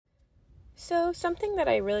So something that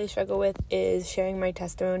I really struggle with is sharing my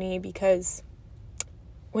testimony, because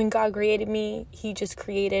when God created me, he just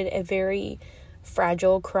created a very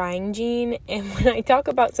fragile crying gene. And when I talk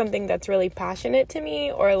about something that's really passionate to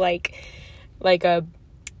me, or like a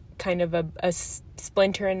kind of a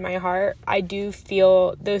splinter in my heart, I do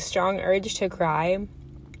feel the strong urge to cry.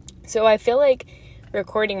 So I feel like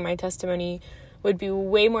recording my testimony would be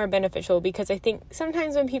way more beneficial, because I think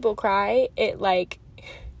sometimes when people cry,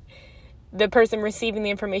 the person receiving the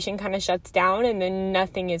information kind of shuts down, and then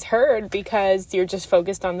nothing is heard because you're just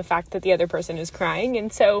focused on the fact that the other person is crying.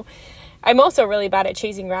 And so I'm also really bad at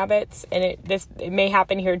chasing rabbits, and it may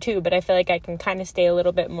happen here too, but I feel like I can kind of stay a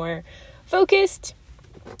little bit more focused.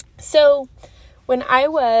 So when I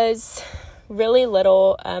was really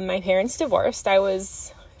little, my parents divorced. I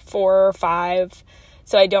was 4 or 5,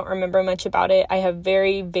 so I don't remember much about it. I have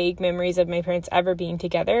very vague memories of my parents ever being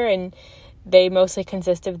together, and they mostly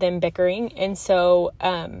consist of them bickering. And so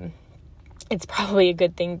it's probably a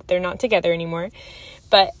good thing they're not together anymore.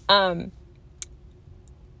 But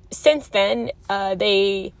since then,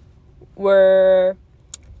 they were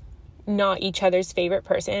not each other's favorite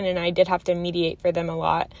person, and I did have to mediate for them a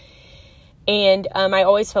lot. And I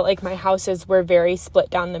always felt like my houses were very split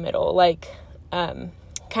down the middle,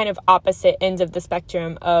 kind of opposite ends of the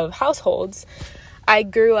spectrum of households. I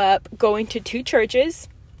grew up going to 2 churches.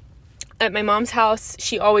 At my mom's house,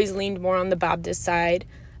 she always leaned more on the Baptist side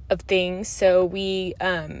of things. So we,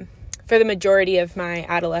 for the majority of my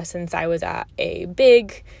adolescence, I was at a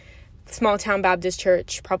big, small town Baptist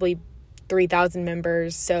church, probably 3,000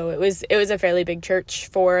 members. So it was a fairly big church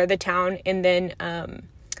for the town. And then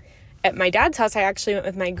at my dad's house, I actually went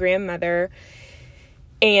with my grandmother,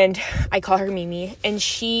 and I call her Mimi, and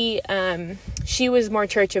she was more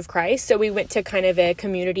Church of Christ. So we went to kind of a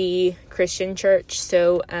community Christian church.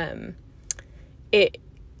 So it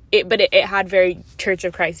had very Church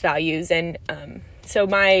of Christ values. And so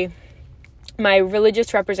my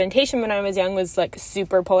religious representation when I was young was like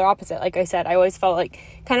super polar opposite. Like I said, I always felt like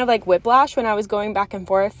kind of like whiplash when I was going back and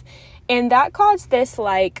forth. And that caused this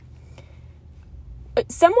like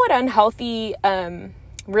somewhat unhealthy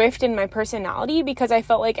rift in my personality, because I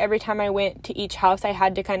felt like every time I went to each house, I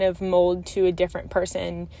had to kind of mold to a different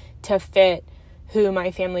person to fit who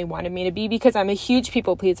my family wanted me to be, because I'm a huge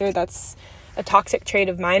people pleaser. That's a toxic trait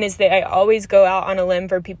of mine, is that I always go out on a limb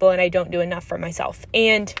for people and I don't do enough for myself.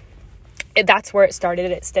 And that's where it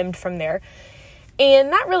started. It stemmed from there.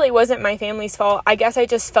 And that really wasn't my family's fault. I guess I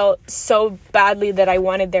just felt so badly that I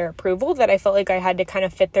wanted their approval that I felt like I had to kind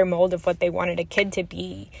of fit their mold of what they wanted a kid to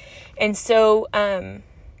be. And so,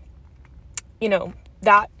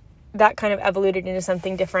 that kind of evolved into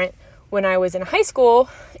something different when I was in high school.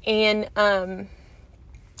 And I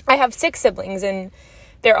have 6 siblings, and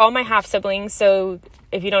they're all my half siblings. So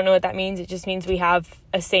if you don't know what that means, it just means we have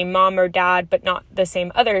a same mom or dad, but not the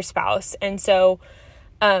same other spouse. And so,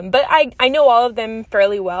 but I know all of them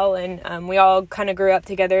fairly well, and we all kind of grew up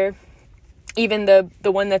together. Even the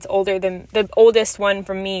one that's older than the oldest one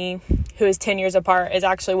from me, who is 10 years apart, is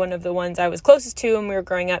actually one of the ones I was closest to when we were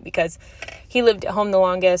growing up, because he lived at home the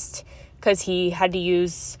longest because he had to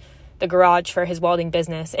use the garage for his welding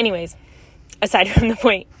business. Anyways, aside from the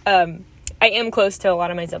point, I am close to a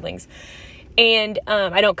lot of my siblings, and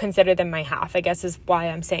I don't consider them my half, I guess is why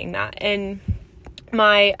I'm saying that. And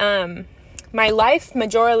my life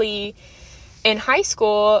majorly in high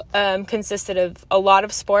school consisted of a lot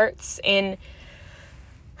of sports. And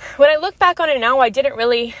when I look back on it now, I didn't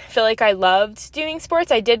really feel like I loved doing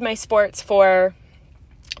sports. I did my sports for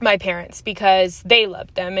my parents because they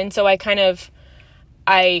loved them. And so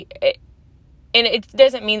and it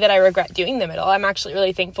doesn't mean that I regret doing them at all. I'm actually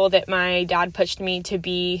really thankful that my dad pushed me to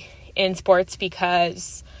be in sports,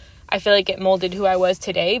 because I feel like it molded who I was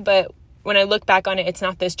today. But when I look back on it, it's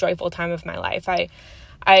not this joyful time of my life.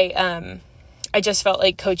 I just felt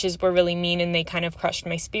like coaches were really mean, and they kind of crushed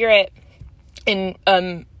my spirit. And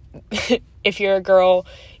if you're a girl,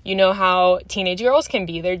 you know how teenage girls can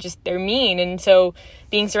be. They're mean. And so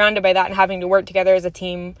being surrounded by that and having to work together as a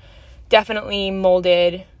team definitely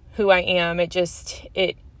molded who I am.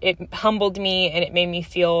 It humbled me, and it made me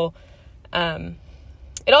feel,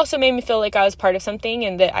 it also made me feel like I was part of something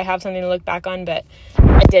and that I have something to look back on. But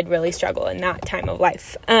I did really struggle in that time of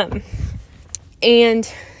life.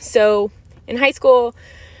 And so in high school,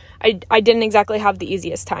 I didn't exactly have the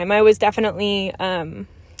easiest time. I was definitely,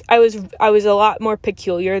 I was a lot more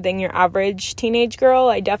peculiar than your average teenage girl.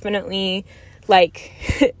 I definitely,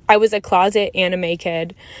 I was a closet anime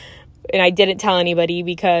kid. And I didn't tell anybody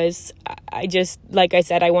because I just, like I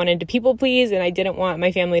said, I wanted to people please and I didn't want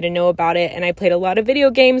my family to know about it. And I played a lot of video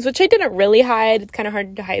games, which I didn't really hide. It's kind of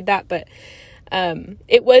hard to hide that, but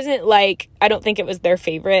it wasn't like, I don't think it was their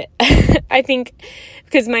favorite. I think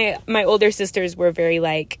because my older sisters were very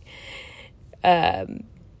like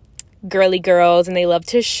girly girls and they loved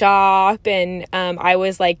to shop, and I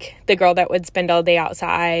was like the girl that would spend all day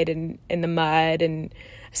outside and in the mud, and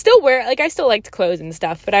still wear, like, I still liked clothes and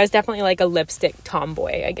stuff, but I was definitely like a lipstick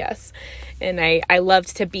tomboy, I guess. And I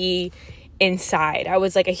loved to be inside. I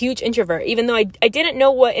was like a huge introvert, even though I didn't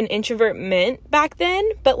know what an introvert meant back then.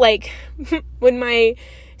 But like when my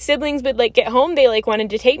siblings would like get home, they like wanted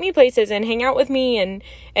to take me places and hang out with me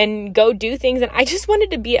and go do things. And I just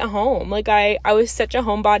wanted to be at home. Like I was such a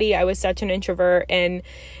homebody. I was such an introvert, and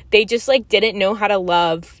they just like didn't know how to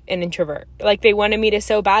love an introvert. Like they wanted me to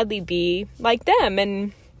so badly be like them,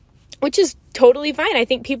 and which is totally fine. I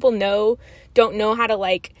think people don't know how to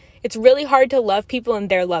like, it's really hard to love people in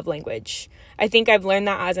their love language. I think I've learned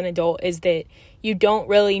that as an adult, is that you don't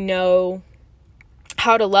really know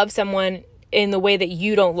how to love someone in the way that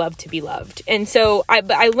you don't love to be loved. And so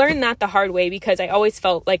I learned that the hard way, because I always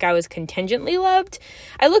felt like I was contingently loved.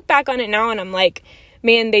 I look back on it now and I'm like,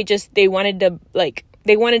 man, they wanted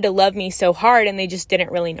to love me so hard, and they just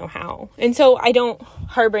didn't really know how. And so I don't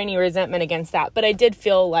harbor any resentment against that, but I did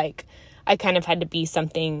feel like I kind of had to be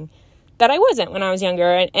something that I wasn't when I was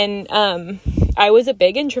younger. And I was a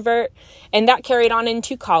big introvert, and that carried on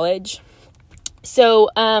into college. So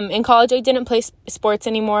in college, I didn't play sports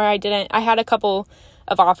anymore. I had a couple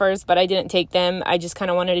of offers, but I didn't take them. I just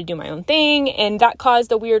kind of wanted to do my own thing, and that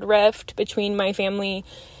caused a weird rift between my family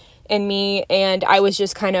and me. And I was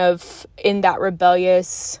just kind of in that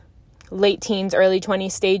rebellious late teens, early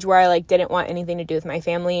 20s stage where I like didn't want anything to do with my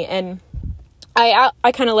family. And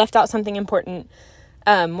I kind of left out something important.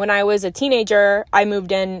 When I was a teenager, I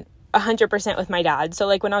moved in 100% with my dad. So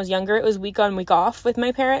like when I was younger, it was week on, week off with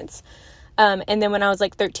my parents. And then when I was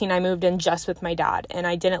like 13, I moved in just with my dad, and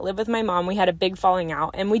I didn't live with my mom. We had a big falling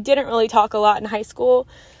out, and we didn't really talk a lot in high school.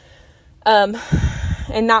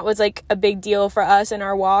 And that was like a big deal for us in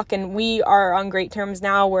our walk. And we are on great terms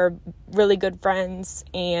now. We're really good friends,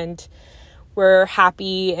 and we're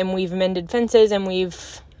happy, and we've mended fences, and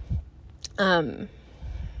we've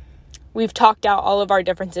talked out all of our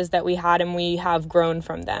differences that we had, and we have grown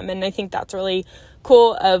from them. And I think that's really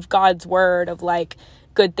cool of God's word, of like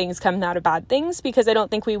good things come out of bad things, because I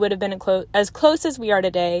don't think we would have been as close as we are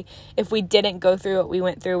today if we didn't go through what we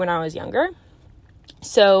went through when I was younger.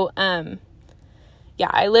 So, yeah,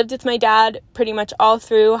 I lived with my dad pretty much all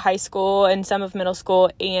through high school and some of middle school.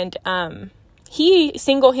 And, he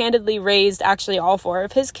single-handedly raised actually all 4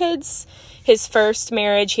 of his kids. His first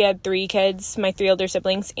marriage, he had 3 kids, my 3 older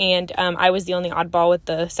siblings, and I was the only oddball with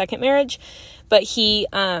the second marriage. But he,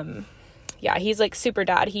 he's like super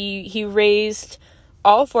dad. He raised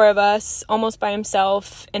all 4 of us almost by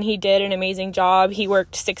himself, and he did an amazing job. He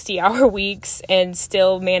worked 60-hour weeks and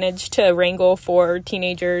still managed to wrangle 4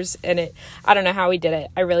 teenagers, and I don't know how he did it.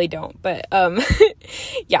 I really don't. But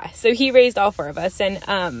yeah, so he raised all 4 of us.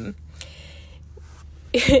 And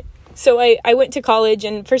so I went to college,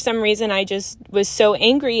 and for some reason I just was so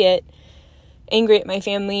angry at my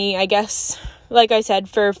family, I guess, like I said,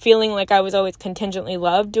 for feeling like I was always contingently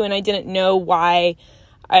loved, and I didn't know why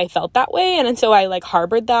I felt that way. And so I like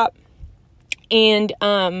harbored that. And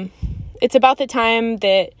it's about the time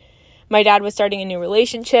that my dad was starting a new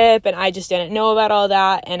relationship, and I just didn't know about all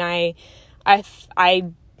that. And I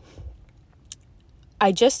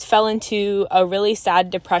just fell into a really sad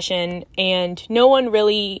depression, and no one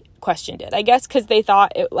really questioned it, I guess, because they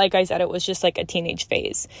thought it, like I said, it was just like a teenage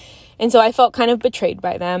phase. And so I felt kind of betrayed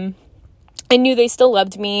by them. I knew they still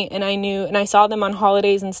loved me, and I saw them on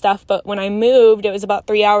holidays and stuff, but when I moved, it was about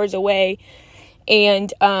 3 hours away.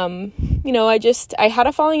 And, I had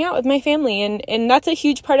a falling out with my family, and that's a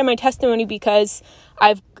huge part of my testimony, because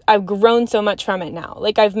I've grown so much from it now.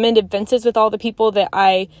 Like, I've mended fences with all the people that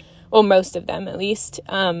most of them at least,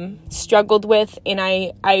 struggled with. And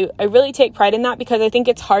I really take pride in that, because I think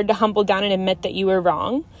it's hard to humble down and admit that you were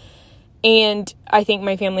wrong. And I think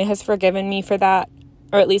my family has forgiven me for that,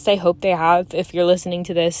 or at least I hope they have. If you're listening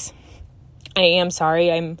to this, I am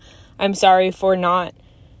sorry. I'm sorry for not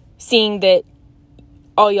seeing that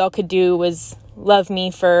all y'all could do was love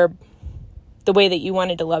me for the way that you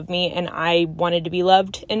wanted to love me, and I wanted to be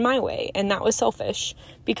loved in my way. And that was selfish,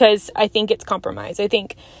 because I think it's compromise. I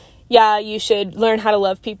think, yeah, you should learn how to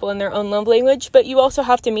love people in their own love language, but you also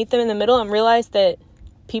have to meet them in the middle and realize that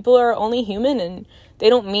people are only human, and they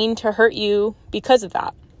don't mean to hurt you because of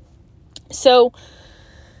that. So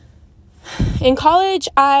in college,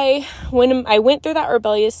 when I went through that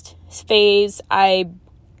rebellious phase, I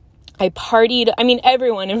partied. I mean,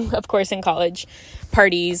 everyone, of course, in college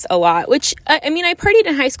parties a lot, which, I mean, I partied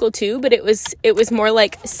in high school too, but it was more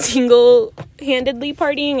like single-handedly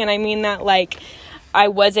partying. And I mean that, like, I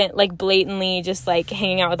wasn't like blatantly just like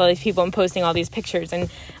hanging out with all these people and posting all these pictures. And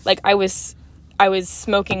like, I was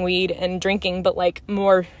smoking weed and drinking, but like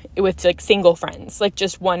more with like single friends, like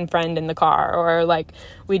just one friend in the car, or like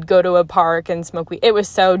we'd go to a park and smoke weed. It was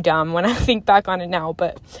so dumb when I think back on it now,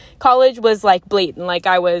 but college was like blatant. Like,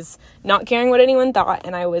 I was not caring what anyone thought,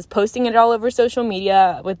 and I was posting it all over social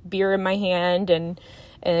media with beer in my hand, and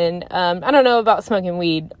I don't know about smoking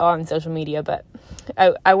weed on social media, but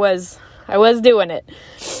I was doing it.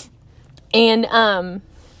 And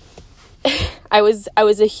I was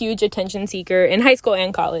a huge attention seeker in high school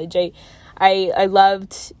and college. I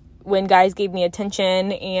loved when guys gave me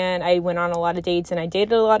attention, and I went on a lot of dates, and I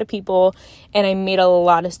dated a lot of people, and I made a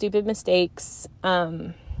lot of stupid mistakes.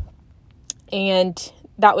 And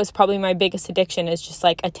that was probably my biggest addiction, is just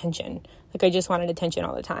like attention. Like, I just wanted attention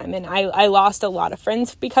all the time. And I lost a lot of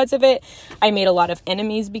friends because of it. I made a lot of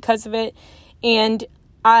enemies because of it. And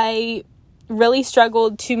I really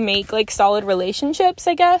struggled to make like solid relationships,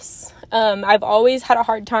 I guess. I've always had a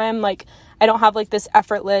hard time. Like, I don't have like this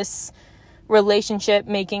effortless relationship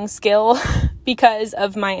making skill because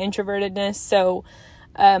of my introvertedness. So,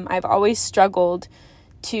 I've always struggled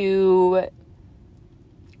to,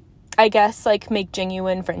 I guess, like, make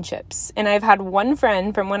genuine friendships. And I've had one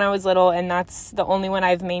friend from when I was little, and that's the only one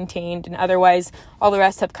I've maintained. And otherwise, all the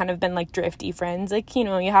rest have kind of been like drifty friends. Like, you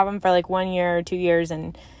know, you have them for like 1 year or 2 years,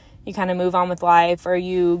 and you kind of move on with life, or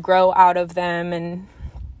you grow out of them. And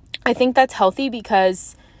I think that's healthy,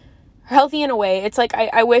 because healthy in a way. It's like,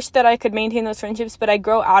 I wish that I could maintain those friendships, but I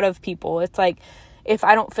grow out of people. It's like, if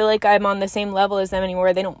I don't feel like I'm on the same level as them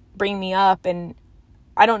anymore, they don't bring me up. And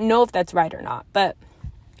I don't know if that's right or not, but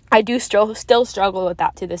I do still struggle with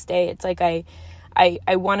that to this day. It's like, I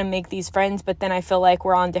want to make these friends, but then I feel like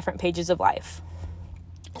we're on different pages of life.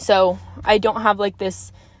 So I don't have like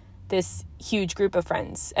this huge group of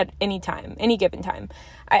friends at any given time.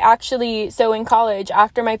 So in college,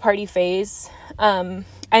 after my party phase,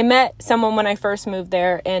 I met someone when I first moved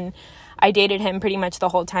there, and I dated him pretty much the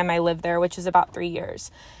whole time I lived there, which is about 3 years.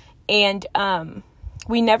 And,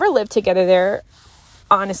 we never lived together there,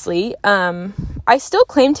 honestly. I still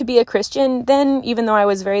claimed to be a Christian then, even though I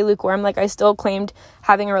was very lukewarm. Like, I still claimed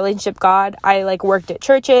having a relationship with God. I like worked at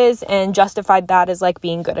churches and justified that as like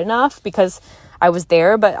being good enough, because I was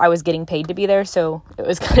there, but I was getting paid to be there. So it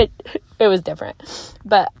was it was different.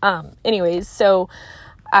 But, anyways, so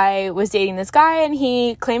I was dating this guy, and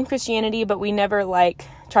he claimed Christianity, but we never like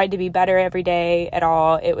tried to be better every day at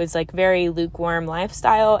all. It was like very lukewarm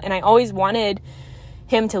lifestyle. And I always wanted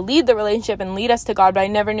him to lead the relationship and lead us to God, but I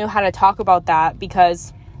never knew how to talk about that,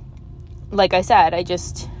 because like I said,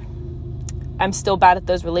 I'm still bad at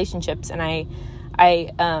those relationships.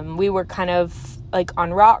 And we were kind of like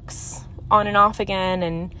on rocks on and off again.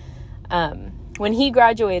 And, when he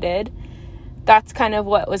graduated, that's kind of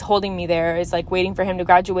what was holding me there, is like waiting for him to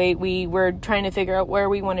graduate. We were trying to figure out where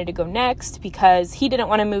we wanted to go next, because he didn't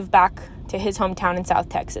want to move back to his hometown in South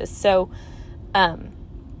Texas. So,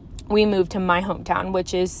 we moved to my hometown,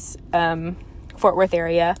 which is, Fort Worth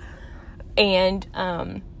area.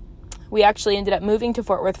 And, we actually ended up moving to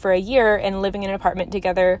Fort Worth for a year and living in an apartment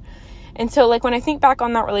together. And so like, when I think back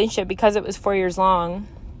on that relationship, because it was 4 years long,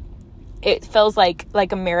 it feels like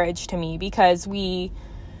a marriage to me, because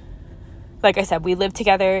like I said, we lived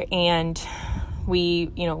together, and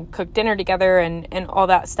we, you know, cooked dinner together and all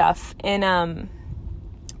that stuff. And,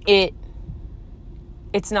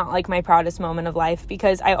 it's not like my proudest moment of life,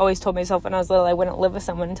 because I always told myself when I was little, I wouldn't live with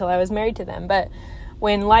someone until I was married to them. But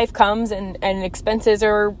when life comes and expenses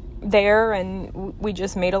are there, and we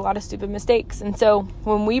just made a lot of stupid mistakes. And so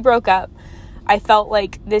when we broke up, I felt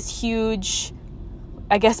like this huge,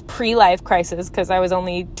 I guess, pre-life crisis, because I was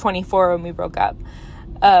only 24 when we broke up.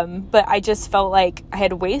 But I just felt like I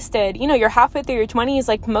had wasted, you know, you're halfway through your 20s.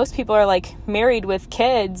 Like, most people are like married with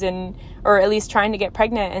kids, or at least trying to get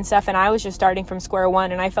pregnant and stuff. And I was just starting from square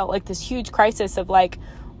one. And I felt like this huge crisis of like,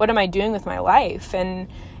 what am I doing with my life? And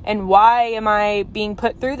why am I being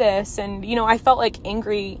put through this? And, you know, I felt like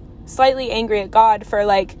slightly angry at God for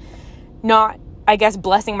like not, I guess,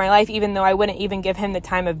 blessing my life, even though I wouldn't even give him the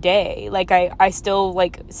time of day. Like, I still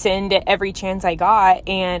like sinned at every chance I got,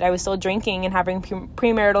 and I was still drinking and having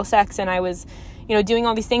premarital sex, and I was, you know, doing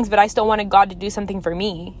all these things, but I still wanted God to do something for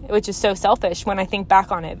me, which is so selfish when I think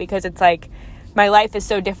back on it, because it's like, my life is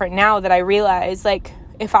so different now that I realize, like,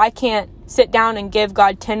 if I can't sit down and give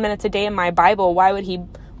God 10 minutes a day in my Bible, why would he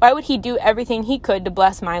Why would he do everything he could to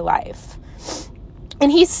bless my life?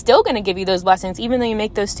 And he's still going to give you those blessings, even though you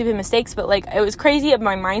make those stupid mistakes. But like, it was crazy of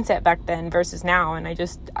my mindset back then versus now. And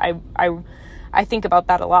I think about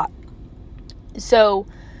that a lot. So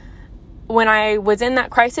when I was in that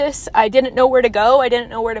crisis, I didn't know where to go. I didn't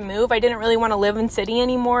know where to move. I didn't really want to live in city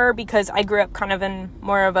anymore because I grew up kind of in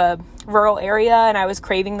more of a rural area, and I was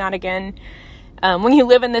craving that again. When you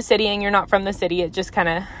live in the city and you're not from the city, it just kind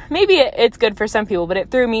of, maybe it's good for some people, but it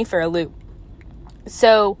threw me for a loop.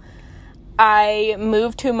 So I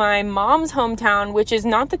moved to my mom's hometown, which is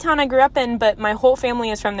not the town I grew up in, but my whole family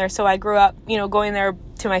is from there. So I grew up, going there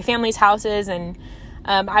to my family's houses, and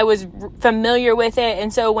I was familiar with it.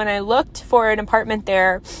 And so when I looked for an apartment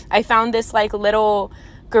there, I found this like little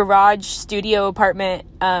garage studio apartment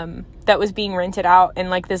that was being rented out in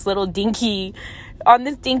like this little dinky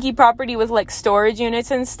property with like storage units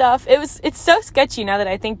and stuff. It's so sketchy now that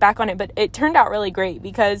I think back on it, but it turned out really great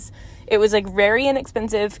because it was like very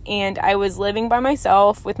inexpensive, and I was living by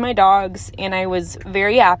myself with my dogs, and I was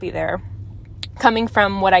very happy there, coming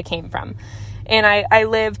from what I came from. And I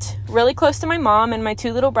lived really close to my mom and my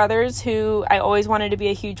 2 little brothers, who I always wanted to be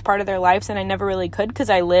a huge part of their lives, and I never really could because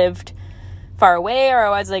I lived far away, or I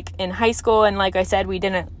was like in high school, and like I said,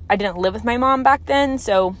 I didn't live with my mom back then,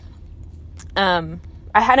 so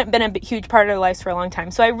I hadn't been a huge part of their lives for a long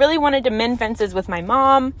time. So I really wanted to mend fences with my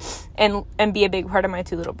mom and be a big part of my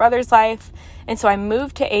 2 little brothers' life. And so I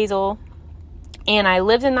moved to Azle, and I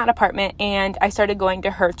lived in that apartment, and I started going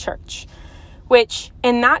to her church, which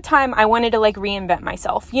in that time I wanted to like reinvent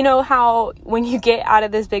myself. You know how when you get out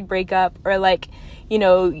of this big breakup, or like,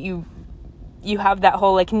 you have that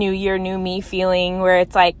whole like new year, new me feeling where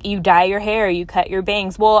it's like you dye your hair, you cut your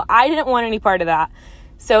bangs. Well, I didn't want any part of that.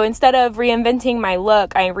 So instead of reinventing my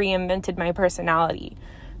look, I reinvented my personality.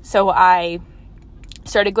 So I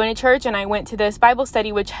started going to church, and I went to this Bible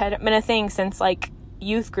study, which had been a thing since like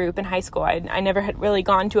youth group in high school. I never had really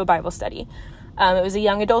gone to a Bible study. It was a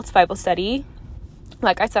young adults Bible study.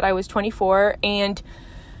 Like I said, I was 24, and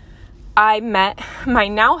I met my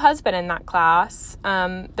now husband in that class.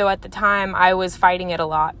 Though at the time I was fighting it a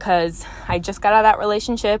lot because I just got out of that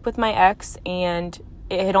relationship with my ex, and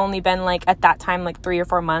it had only been like at that time like 3 or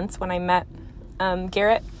 4 months when I met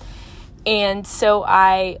Garrett. And so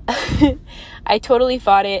I totally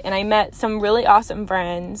fought it, and I met some really awesome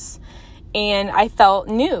friends, and I felt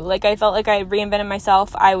new. Like I felt like I reinvented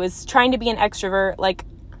myself. I was trying to be an extrovert.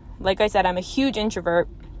 Like I said, I'm a huge introvert.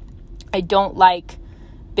 I don't like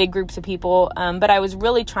big groups of people, but I was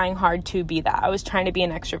really trying hard to be that. I was trying to be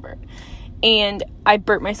an extrovert. And I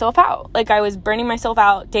burnt myself out. Like I was burning myself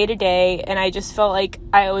out day to day, and I just felt like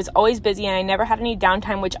I was always busy, and I never had any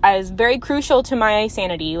downtime, which is very crucial to my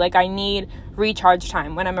sanity. Like I need recharge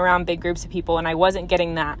time when I'm around big groups of people, and I wasn't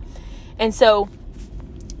getting that. And so,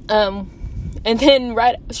 and then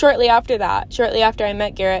shortly after I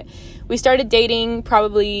met Garrett, we started dating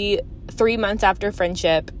probably 3 months after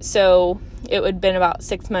friendship. So it would have been about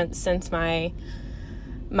 6 months since my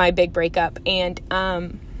big breakup. And,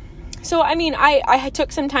 so, I mean, I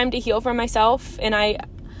took some time to heal for myself, and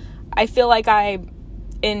I feel like I,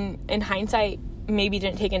 in hindsight, maybe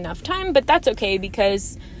didn't take enough time, but that's okay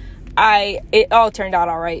because it all turned out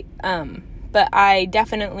all right. But I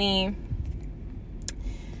definitely,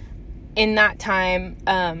 in that time,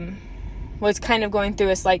 was kind of going through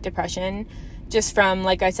a slight depression just from,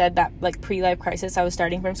 like I said, that like pre-life crisis. I was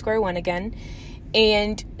starting from square one again.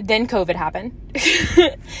 And then COVID happened.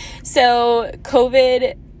 So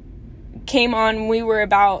COVID came on. We were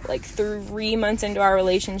about like 3 months into our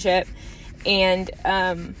relationship, and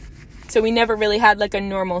so we never really had like a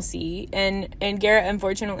normalcy, and Garrett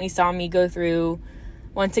unfortunately saw me go through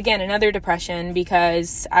once again another depression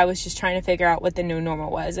because I was just trying to figure out what the new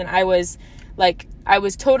normal was. And I was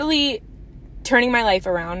totally turning my life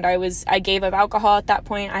around. I gave up alcohol at that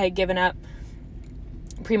point. I had given up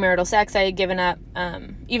premarital sex. I had given up,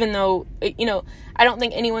 even though, I don't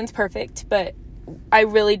think anyone's perfect, but I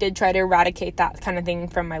really did try to eradicate that kind of thing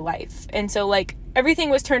from my life. And so like everything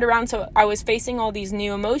was turned around. So I was facing all these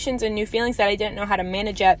new emotions and new feelings that I didn't know how to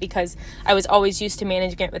manage yet because I was always used to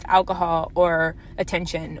managing it with alcohol or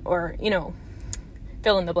attention or,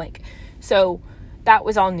 fill in the blank. So that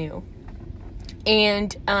was all new.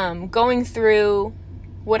 And going through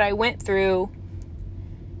what I went through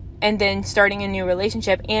and then starting a new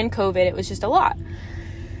relationship and COVID, it was just a lot.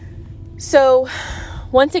 So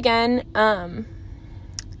once again,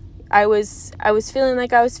 I was feeling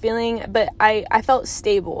like I was feeling, but I felt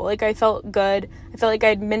stable. Like I felt good. I felt like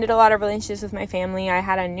I'd mended a lot of relationships with my family. I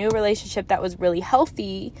had a new relationship that was really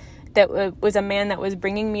healthy, that was a man that was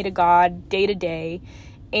bringing me to God day to day.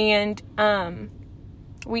 And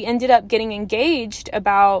we ended up getting engaged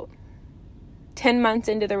about 10 months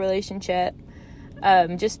into the relationship,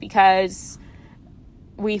 just because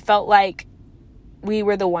we felt like we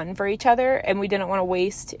were the one for each other and we didn't want to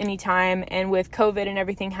waste any time. And with COVID and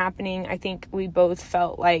everything happening, I think we both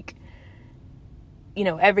felt like,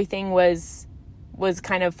 everything was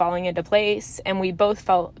kind of falling into place, and we both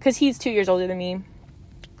felt, because he's 2 years older than me,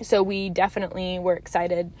 so we definitely were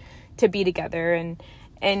excited to be together.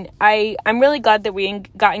 And I'm really glad that we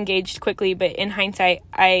got engaged quickly, but in hindsight,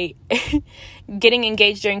 getting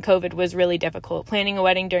engaged during COVID was really difficult. Planning a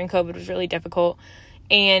wedding during COVID was really difficult,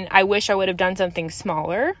 and I wish I would have done something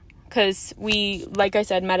smaller, because we, like I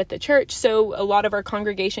said, met at the church, so a lot of our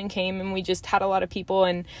congregation came, and we just had a lot of people,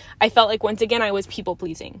 and I felt like, once again, I was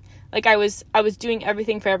people-pleasing. Like, I was doing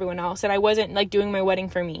everything for everyone else, and I wasn't, like, doing my wedding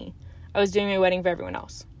for me. I was doing my wedding for everyone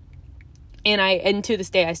else. And to this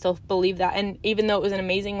day, I still believe that. And even though it was an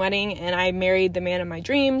amazing wedding and I married the man of my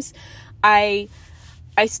dreams, I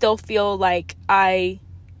still feel like I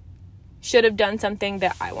should have done something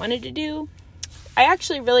that I wanted to do. I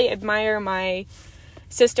actually really admire my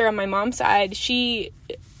sister on my mom's side. She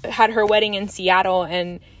had her wedding in Seattle,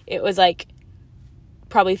 and it was like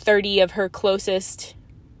probably 30 of her closest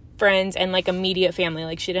friends and like immediate family.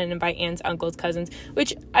 Like, she didn't invite aunts, uncles, cousins,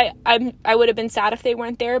 which I would have been sad if they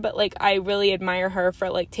weren't there, but like, I really admire her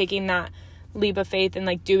for like taking that leap of faith and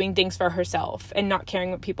like doing things for herself and not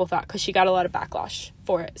caring what people thought, because she got a lot of backlash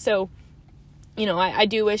for it. So, I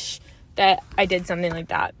do wish that I did something like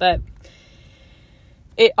that, but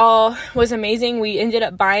it all was amazing. We ended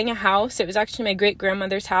up buying a house. It was actually my great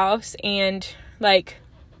grandmother's house, and like,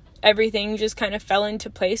 everything just kind of fell into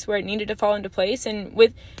place where it needed to fall into place. And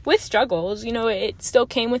with struggles, it still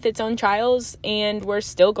came with its own trials, and we're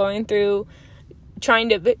still going through trying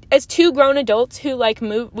to, as two grown adults who like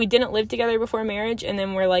we didn't live together before marriage, and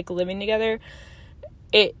then we're like living together.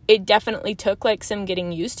 It definitely took like some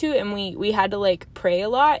getting used to, and we had to like pray a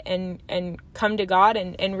lot and come to God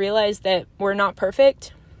and realize that we're not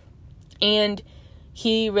perfect, and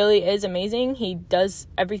He really is amazing. He does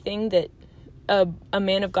everything that a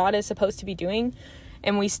man of God is supposed to be doing,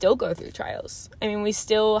 and we still go through trials. I mean, we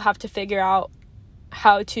still have to figure out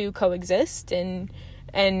how to coexist and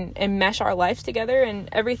mesh our lives together, and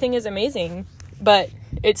everything is amazing, but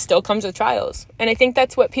it still comes with trials. And I think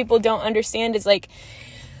that's what people don't understand is like,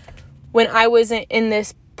 when I wasn't in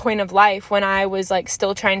this point of life, when I was like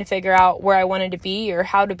still trying to figure out where I wanted to be or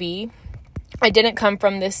how to be, I didn't come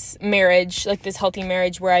from this marriage, like this healthy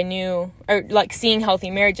marriage where I knew, or like seeing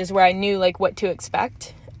healthy marriages where I knew like what to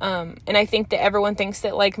expect. And I think that everyone thinks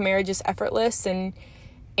that like marriage is effortless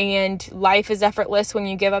and life is effortless when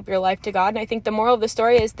you give up your life to God. And I think the moral of the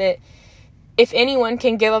story is that if anyone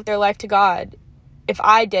can give up their life to God, if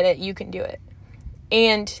I did it, you can do it.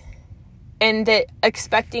 And that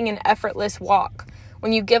expecting an effortless walk,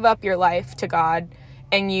 when you give up your life to God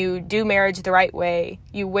and you do marriage the right way,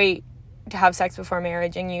 you wait to have sex before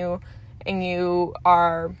marriage, and you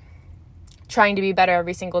are trying to be better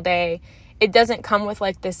every single day, it doesn't come with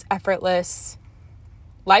like this effortless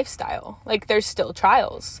lifestyle. Like, there's still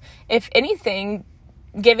trials. If anything,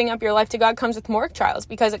 giving up your life to God comes with more trials,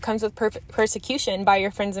 because it comes with persecution by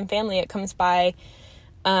your friends and family. It comes by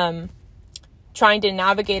trying to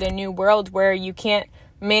navigate a new world where you can't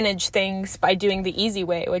manage things by doing the easy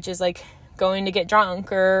way, which is like going to get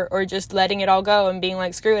drunk or just letting it all go and being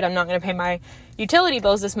like, screw it, I'm not going to pay my utility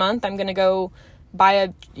bills this month. I'm going to go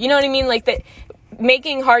buy you know what I mean? Like, that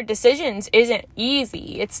making hard decisions isn't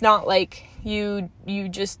easy. It's not like you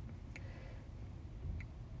just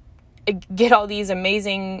get all these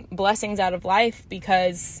amazing blessings out of life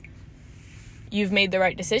because you've made the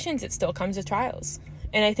right decisions. It still comes with trials.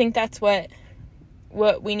 And I think that's what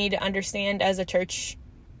we need to understand as a church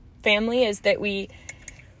family, is that we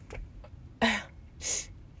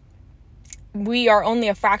are only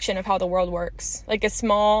a fraction of how the world works. Like, a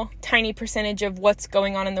small, tiny percentage of what's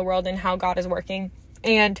going on in the world and how God is working.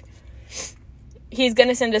 And He's going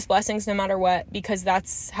to send us blessings no matter what, because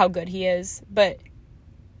that's how good He is. But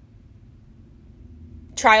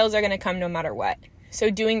trials are going to come no matter what. So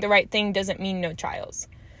doing the right thing doesn't mean no trials.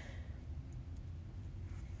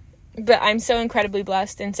 But I'm so incredibly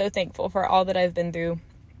blessed and so thankful for all that I've been through,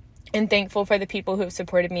 and thankful for the people who have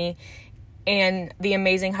supported me, and the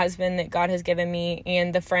amazing husband that God has given me,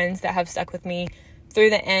 and the friends that have stuck with me through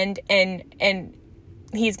the end. And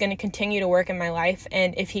He's going to continue to work in my life.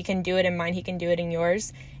 And if He can do it in mine, He can do it in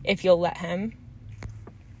yours, if you'll let Him.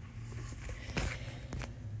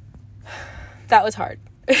 That was hard.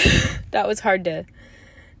 That was hard to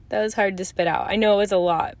spit out. I know it was a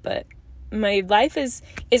lot, but my life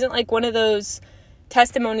isn't like one of those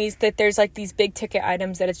testimonies that there's like these big ticket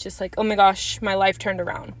items that it's just like, oh my gosh, my life turned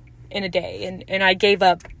around in a day, and I gave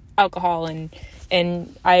up alcohol,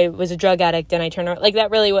 and I was a drug addict, and I turned around. Like,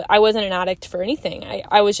 that really, I wasn't an addict for anything.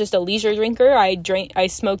 I was just a leisure drinker. I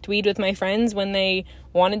smoked weed with my friends when they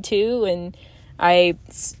wanted to, and I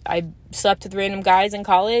slept with random guys in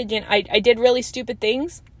college, and I did really stupid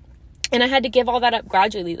things, and I had to give all that up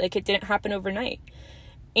gradually. Like, it didn't happen overnight,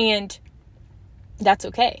 and that's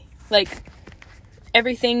okay. Like,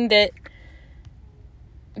 everything that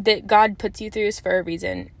God puts you through is for a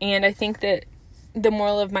reason. And I think that the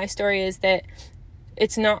moral of my story is that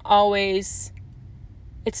it's not always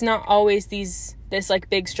this like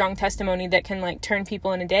big strong testimony that can like turn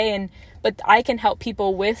people in a day, but I can help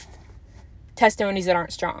people with testimonies that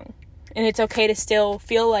aren't strong. And it's okay to still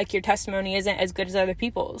feel like your testimony isn't as good as other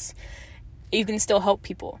people's. You can still help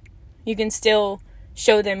people. You can still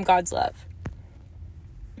show them God's love.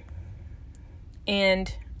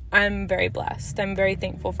 And I'm very blessed. I'm very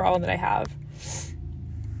thankful for all that I have.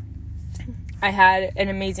 I had an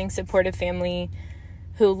amazing supportive family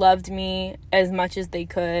who loved me as much as they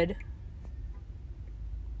could.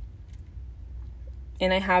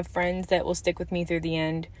 And I have friends that will stick with me through the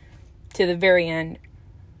end, to the very end.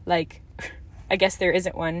 Like, I guess there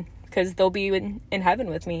isn't one, because they'll be in heaven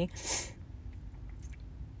with me.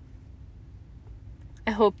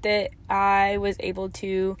 I hope that I was able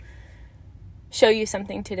to show you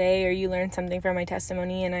something today, or you learned something from my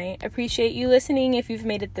testimony, and I appreciate you listening if you've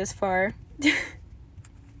made it this far.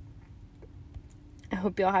 I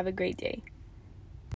hope you all have a great day.